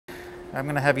I'm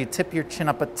going to have you tip your chin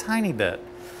up a tiny bit.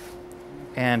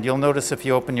 And you'll notice if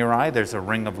you open your eye, there's a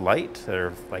ring of light. There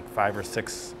are like 5 or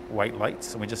 6 white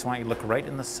lights, and we just want you to look right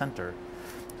in the center.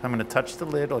 So I'm going to touch the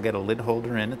lid. I'll get a lid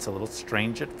holder in. It's a little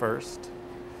strange at first.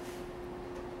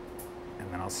 And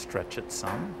then I'll stretch it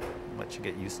some, let you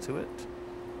get used to it.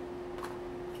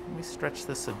 And we stretch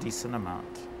this a decent amount,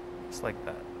 just like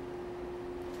that.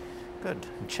 Good.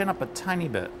 And chin up a tiny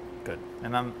bit. Good.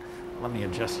 And then let me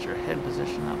adjust your head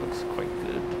position. That looks quite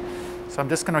good. So I'm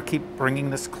just going to keep bringing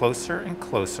this closer and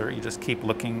closer. You just keep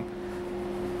looking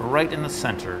right in the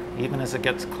center, even as it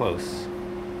gets close.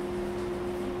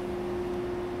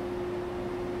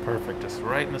 Perfect. Just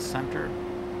right in the center.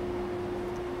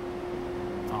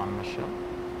 On, Michelle.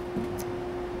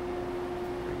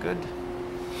 Very good.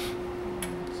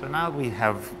 So now we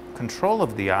have control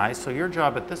of the eye, so your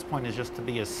job at this point is just to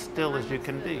be as still as you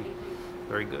can be.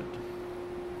 Very good.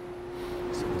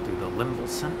 So we'll do the limbal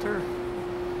center.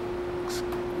 Looks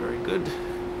very good.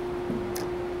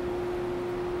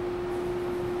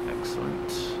 Excellent.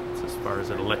 It's as far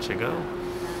as it'll let you go.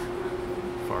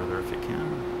 Farther if you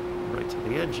can. Right to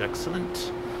the edge.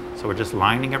 Excellent. So we're just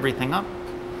lining everything up.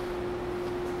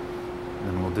 And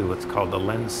then we'll do what's called the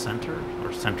lens center,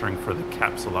 or centering for the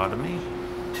capsulotomy,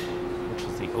 which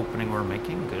is the opening we're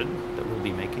making, good, that we'll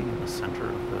be making in the center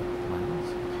of the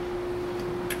lens.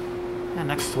 And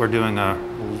next we're doing a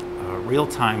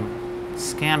real-time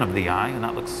scan of the eye, and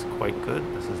that looks quite good.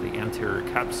 This is the anterior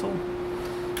capsule.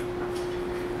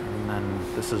 And then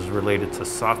this is related to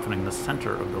softening the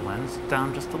center of the lens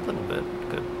down just a little bit,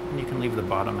 good. And you can leave the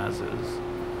bottom as is.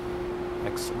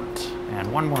 Excellent.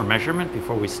 And one more measurement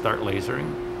before we start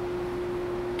lasering.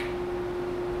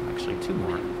 Actually, 2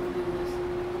 more.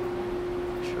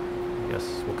 Sure.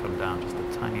 Yes, we'll come down just a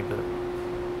tiny bit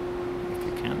if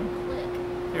you can.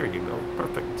 There you go.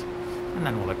 Perfect. And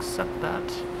then we'll accept that.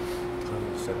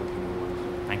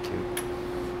 1701. Thank you.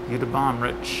 You to bomb,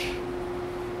 Rich.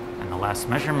 And the last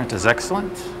measurement is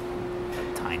excellent.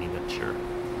 A tiny bit, sure.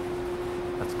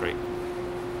 That's great.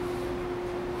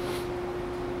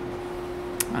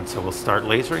 And so we'll start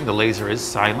lasering. The laser is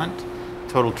silent.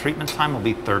 Total treatment time will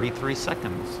be 33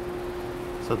 seconds.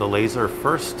 So the laser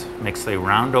first makes a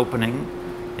round opening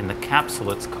in the capsule,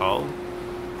 it's called.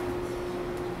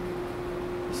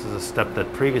 This is a step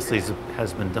that previously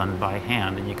has been done by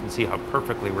hand, and you can see how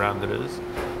perfectly round it is.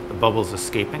 The bubbles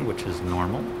escaping, which is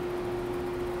normal.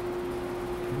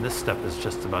 And this step is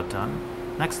just about done.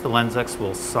 Next, the LenSx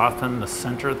will soften the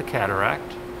center of the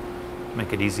cataract,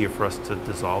 make it easier for us to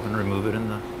dissolve and remove it in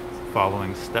the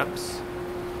following steps.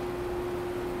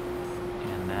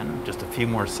 And then just a few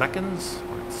more seconds.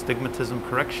 Stigmatism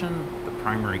correction, the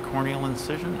primary corneal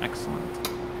incision, excellent.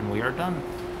 And we are done.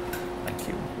 Thank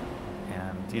you.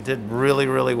 And you did really,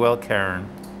 really well, Karen.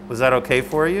 Was that okay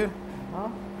for you?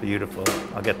 Beautiful.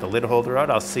 I'll get the lid holder out.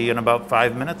 I'll see you in about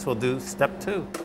 5 minutes. We'll do step 2.